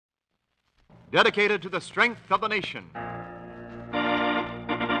dedicated to the strength of the nation.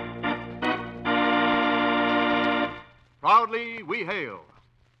 Proudly we hail.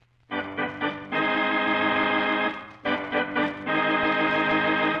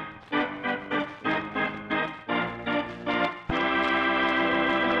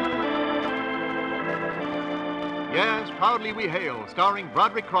 Yes, Proudly We Hail, starring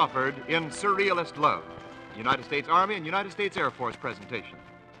Broderick Crawford in Surrealist Love, United States Army and United States Air Force presentation.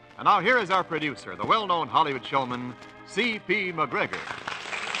 And now here is our producer, the well-known Hollywood showman, C.P. McGregor.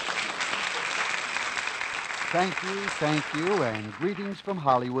 Thank you, and greetings from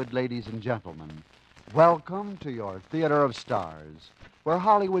Hollywood, ladies and gentlemen. Welcome to your Theater of Stars, where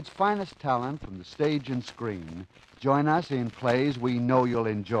Hollywood's finest talent from the stage and screen join us in plays we know you'll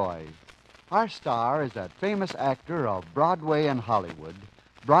enjoy. Our star is that famous actor of Broadway and Hollywood,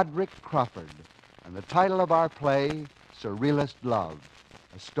 Broderick Crawford, and the title of our play, Surrealist Love,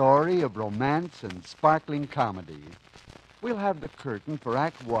 a story of romance and sparkling comedy. We'll have the curtain for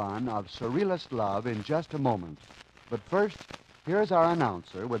Act One of Surrealist Love in just a moment. But first, here's our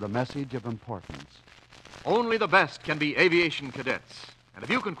announcer with a message of importance. Only the best can be aviation cadets. And if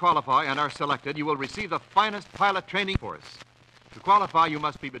you can qualify and are selected, you will receive the finest pilot training course. To qualify, you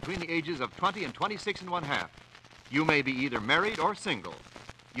must be between the ages of 20 and 26 1/2. You may be either married or single.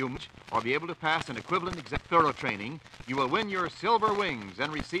 Or be able to pass an equivalent thorough training. You will win your silver wings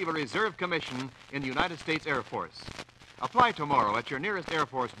and receive a reserve commission in the United States Air Force. Apply tomorrow at your nearest Air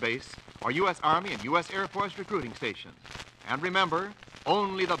Force base or U.S. Army and U.S. Air Force recruiting stations. And remember,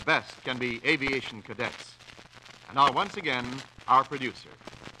 only the best can be aviation cadets. And now, once again, our producer.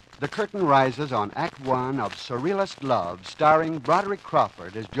 The curtain rises on Act One of Surrealist Love, starring Broderick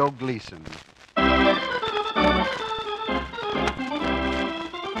Crawford as Joe Gleason.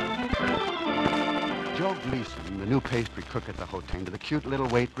 Joe Gleason, the new pastry cook at the hotel, to the cute little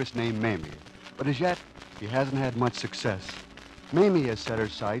waitress named Mamie. But as yet, he hasn't had much success. Mamie has set her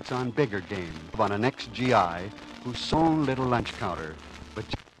sights on bigger game, on an ex-GI whose own little lunch counter. But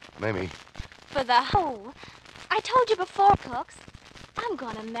Mamie. For the whole. I told you before, Cooks. I'm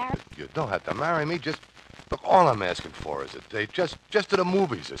gonna marry... You don't have to marry me. Just, look, all I'm asking for is a date. Just to the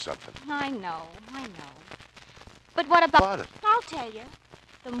movies or something. I know. But what about it? I'll tell you.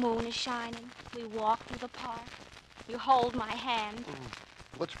 The moon is shining. We walk through the park. You hold my hand.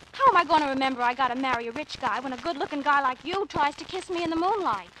 How am I going to remember I gotta marry a rich guy when a good-looking guy like you tries to kiss me in the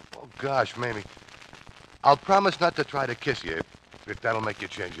moonlight? Oh, gosh, Mamie. I'll promise not to try to kiss you if that'll make you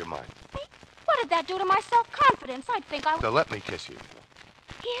change your mind. Hey, what did that do to my self-confidence? I'd think I... So let me kiss you.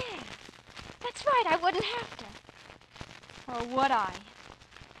 Yeah, that's right. I wouldn't have to. Or would I?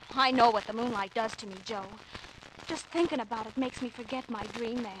 I know what the moonlight does to me, Joe. Just thinking about it makes me forget my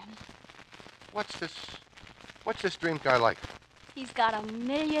dream man. What's this dream guy like? He's got $1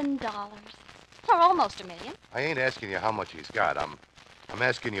 million. Or almost $1 million. I ain't asking you how much he's got. I'm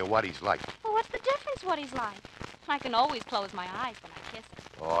asking you what he's like. Well, what's the difference what he's like? I can always close my eyes when I kiss him.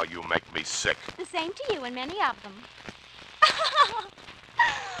 Oh, you make me sick. The same to you and many of them.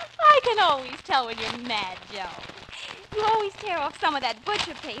 I can always tell when you're mad, Joe. You always tear off some of that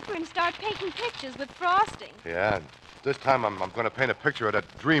butcher paper and start painting pictures with frosting. Yeah, this time I'm going to paint a picture of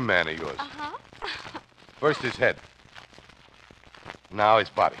that dream man of yours. Uh-huh. First his head. Now his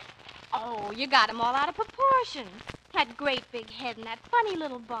body. Oh, you got him all out of proportion. That great big head and that funny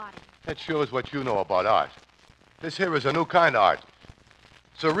little body. That shows what you know about art. This here is a new kind of art.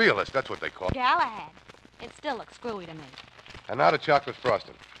 Surrealist, that's what they call it. Galahad. It still looks screwy to me. And now the chocolate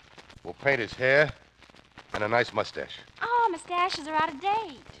frosting. We'll paint his hair and a nice mustache. Oh, mustaches are out of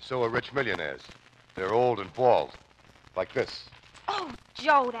date. So are rich millionaires. They're old and bald. Like this. Oh,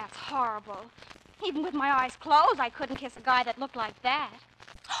 Joe, that's horrible. Even with my eyes closed, I couldn't kiss a guy that looked like that.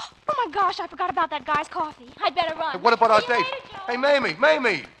 Oh, my gosh, I forgot about that guy's coffee. I'd better run. Hey, what about our See you date? later, Joe. Hey,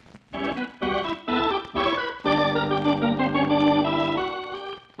 Mamie!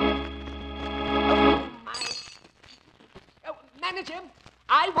 Manager,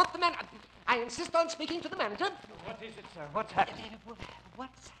 I want the manager. I insist on speaking to the manager. What is it, sir? What's happened?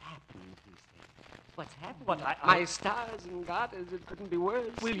 What's happened, he said. What's happened? What, My stars and garters, it couldn't be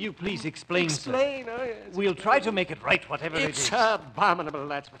worse. Will you please explain, sir? Explain, oh yes. We'll try to make it right, whatever it It's is. abominable,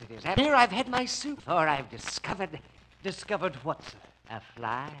 that's what it is. Here I've had my soup, or I've discovered... Discovered what, sir? A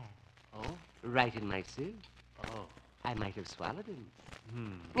fly. Oh? Right in my soup. Oh. I might have swallowed him.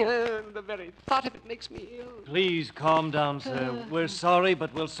 The very thought of it makes me ill. Please calm down, sir. We're sorry,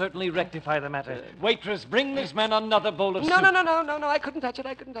 but we'll certainly rectify the matter. Waitress, bring this man another bowl of soup. No, I couldn't touch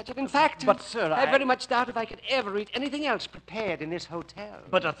it. In fact, But, sir, I very much doubt if I could ever eat anything else prepared in this hotel.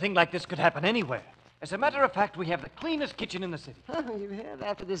 But a thing like this could happen anywhere. As a matter of fact, we have the cleanest kitchen in the city. Oh, you have?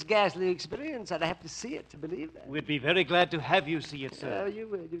 After this ghastly experience, I'd have to see it to believe that. We'd be very glad to have you see it, sir. Oh, you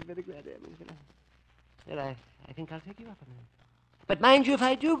would. You'd be very glad to. Well, I think I'll take you up on that. But mind you, if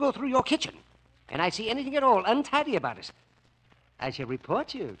I do go through your kitchen and I see anything at all untidy about it, I shall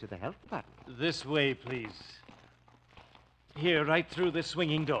report you to the health department. This way, please. Here, right through this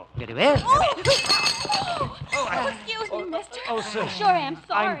swinging door. Very well. Excuse me, mister. Oh, sir. I sure am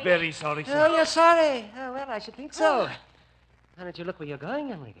sorry. I'm very sorry, sir. Oh, you're sorry. Oh, well, I should think so. Why don't you look where you're going,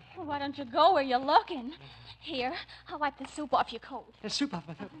 young lady? Well, why don't you go where you're looking? Here, I'll wipe the soup off your coat. The soup off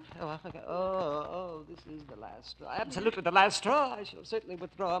my coat. This is the last straw. Absolutely the last straw. I shall certainly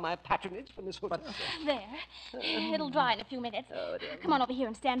withdraw my patronage from this hotel. There. It'll dry in a few minutes. Come on over here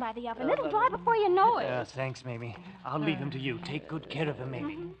and stand by the oven. It'll dry before you know it. Thanks, Mamie. I'll leave him to you. Take good care of him,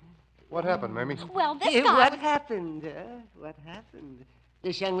 Mamie. What happened, Mamie? Well, this Hey, guy... what happened? What happened?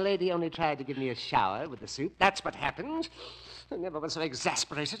 This young lady only tried to give me a shower with the soup. That's what happened. I never was so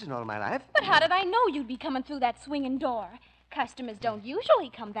exasperated in all my life. But how did I know you'd be coming through that swinging door? Customers don't usually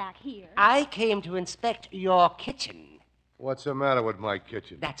come back here. I came to inspect your kitchen. What's the matter with my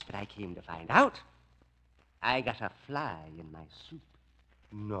kitchen? That's what I came to find out. I got a fly in my soup.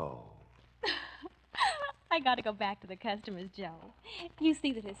 No. I gotta go back to the customers, Joe. You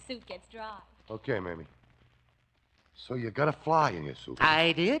see that his soup gets dry. Okay, Mamie. So you got a fly in your soup?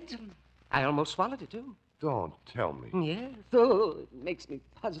 I did. I almost swallowed it, too. Don't tell me. Yes. Oh, it makes me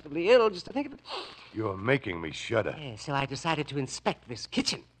positively ill just to think of it. You're making me shudder. Yeah, so I decided to inspect this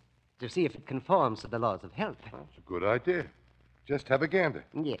kitchen to see if it conforms to the laws of health. That's a good idea. Just have a gander.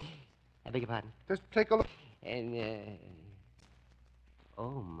 Yeah. I beg your pardon. Just take a look. And,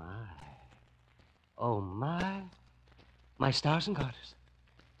 oh, my. Oh, my. My stars and garters.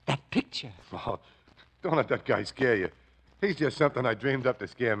 That picture. Oh, don't let that guy scare you. He's just something I dreamed up to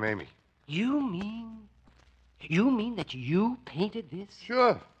scare Mamie. You mean that you painted this?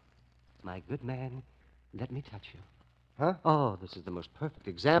 Sure. My good man, let me touch you. Huh? Oh, this is the most perfect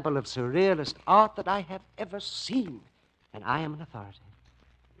example of surrealist art that I have ever seen. And I am an authority.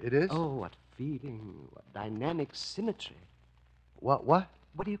 It is? Oh, what feeling, what dynamic symmetry. What? What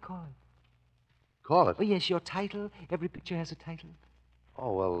do you call it? Call it? Oh, yes, your title. Every picture has a title.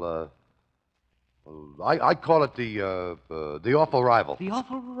 Oh, I call it the Awful Rival. The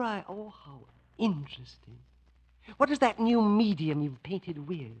Awful Rival. Oh, how interesting. What is that new medium you've painted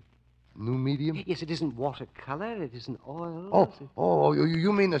with? New medium? Yes, it isn't watercolor. It isn't oil.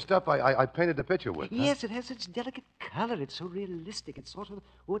 You mean the stuff I painted the picture with? Yes, it has such delicate color. It's so realistic. It's sort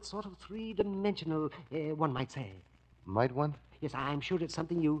of three-dimensional, one might say. Might one? Yes, I'm sure it's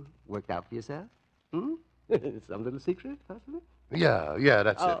something you worked out for yourself. Some little secret, possibly? Yeah,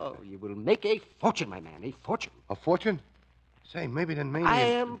 that's it. Oh, you will make a fortune, my man, a fortune. A fortune? Say, maybe then maybe... I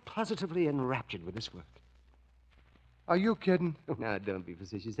am positively enraptured with this work. Are you kidding? Oh, now, don't be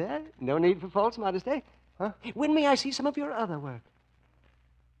facetious, eh? No need for false modesty. Huh? When may I see some of your other work?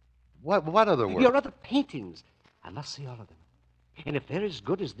 What other work? Your other paintings. I must see all of them. And if they're as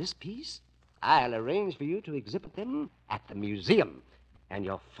good as this piece, I'll arrange for you to exhibit them at the museum. And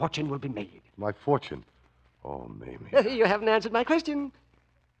your fortune will be made. My fortune? Oh, Mamie. You haven't answered my question.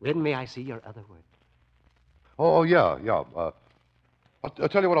 When may I see your other work? Oh, yeah. I'll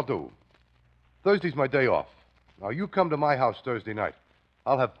tell you what I'll do. Thursday's my day off. Now, you come to my house Thursday night.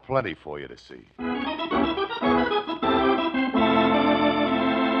 I'll have plenty for you to see.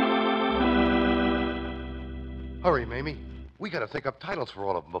 Hurry, Mamie. We gotta think up titles for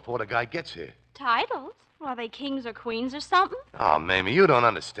all of them before the guy gets here. Titles? Are they kings or queens or something? Oh, Mamie, you don't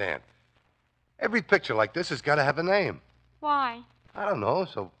understand. Every picture like this has got to have a name. Why? I don't know,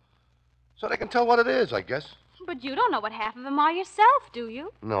 so they can tell what it is, I guess. But you don't know what half of them are yourself, do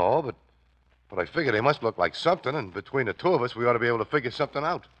you? No, but I figure they must look like something, and between the two of us, we ought to be able to figure something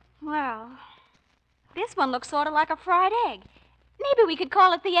out. Well, this one looks sort of like a fried egg. Maybe we could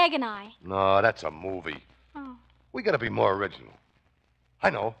call it the Egg and I. No, that's a movie. Oh. We got to be more original. I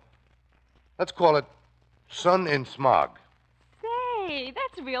know. Let's call it Sun in Smog. Say,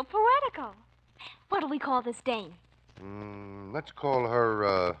 that's real poetical. What'll we call this dame? Let's call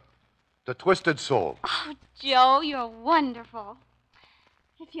her, the Twisted Soul. Oh, Joe, you're wonderful.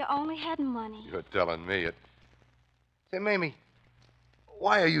 If you only had money. You're telling me it. Say, Mamie,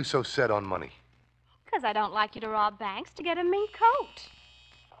 why are you so set on money? Because I don't like you to rob banks to get a mink coat.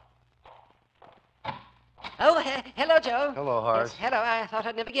 Oh, hello, Joe. Hello, Horace. Yes, hello. I thought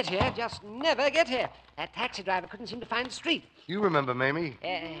I'd never get here. Just never get here. That taxi driver couldn't seem to find the street. You remember Mamie?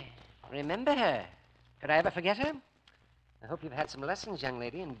 Remember her? Could I ever forget her? I hope you've had some lessons, young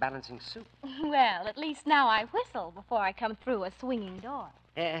lady, in balancing soup. Well, at least now I whistle before I come through a swinging door.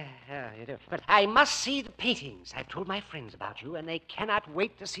 You do. But I must see the paintings. I've told my friends about you, and they cannot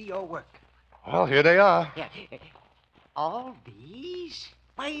wait to see your work. Well, here they are. Yeah. All these?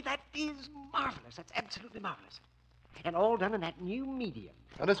 Why, that is marvelous. That's absolutely marvelous. And all done in that new medium.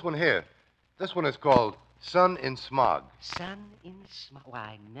 Now, this one here. This one is called Sun in Smog. Sun in smog. Why,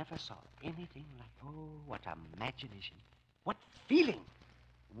 I never saw anything like... Oh, what imagination. What feeling.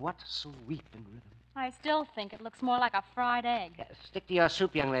 What sweep and rhythm. I still think it looks more like a fried egg. Stick to your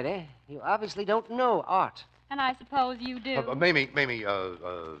soup, young lady. You obviously don't know art. And I suppose you do. Mamie,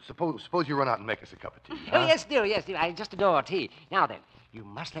 suppose you run out and make us a cup of tea. Oh, yes, dear, yes, dear. I just adore tea. Now then, you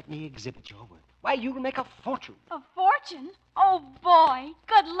must let me exhibit your work. Why, you'll make a fortune. A fortune? Oh, boy.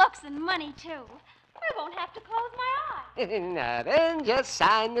 Good looks and money, too. I won't have to close my eyes. Now then, just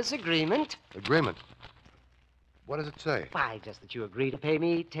sign this agreement. Agreement? What does it say? Why, just that you agree to pay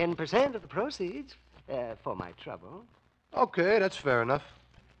me 10% of the proceeds for my trouble. Okay, that's fair enough.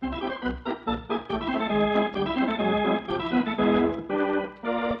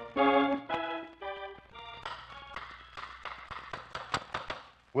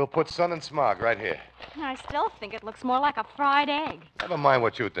 We'll put Sun and Smog right here. I still think it looks more like a fried egg. Never mind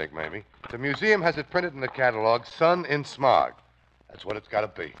what you think, Mamie. The museum has it printed in the catalog, Sun in Smog. That's what it's got to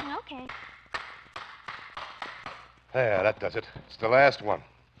be. Okay. There, that does it. It's the last one.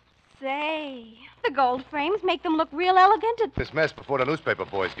 Say, the gold frames make them look real elegant. This mess before the newspaper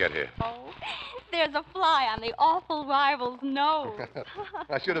boys get here. Oh, there's a fly on the awful rival's nose.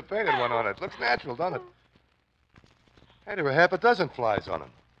 I should have painted one on it. Looks natural, doesn't it? Hey, there were half a dozen flies on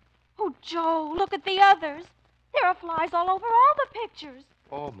them. Oh, Joe, look at the others. There are flies all over all the pictures.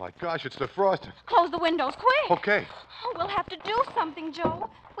 Oh, my gosh, it's defrosted. Close the windows, quick. Okay. Oh, we'll have to do something, Joe.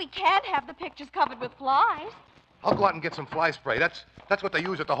 We can't have the pictures covered with flies. I'll go out and get some fly spray. That's what they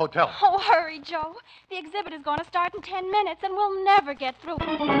use at the hotel. Oh, hurry, Joe. The exhibit is going to start in 10 minutes, and we'll never get through.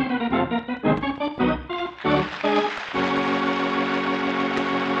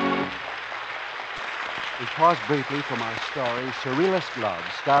 We pause briefly from our story, Surrealist Love,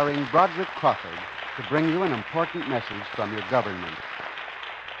 starring Broderick Crawford, to bring you an important message from your government.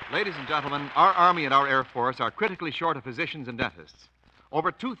 Ladies and gentlemen, our Army and our Air Force are critically short of physicians and dentists.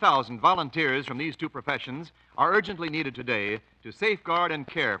 Over 2,000 volunteers from these two professions are urgently needed today to safeguard and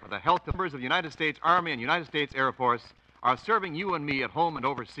care for the health of members of the United States Army and United States Air Force are serving you and me at home and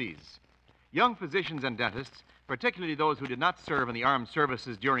overseas. Young physicians and dentists, particularly those who did not serve in the armed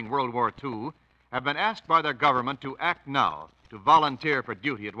services during World War II, have been asked by their government to act now, to volunteer for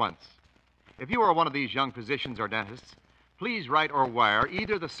duty at once. If you are one of these young physicians or dentists, please write or wire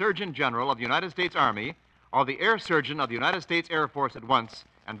either the Surgeon General of the United States Army or the Air Surgeon of the United States Air Force at once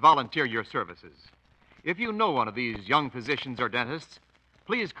and volunteer your services. If you know one of these young physicians or dentists,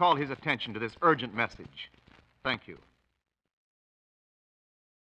 please call his attention to this urgent message. Thank you.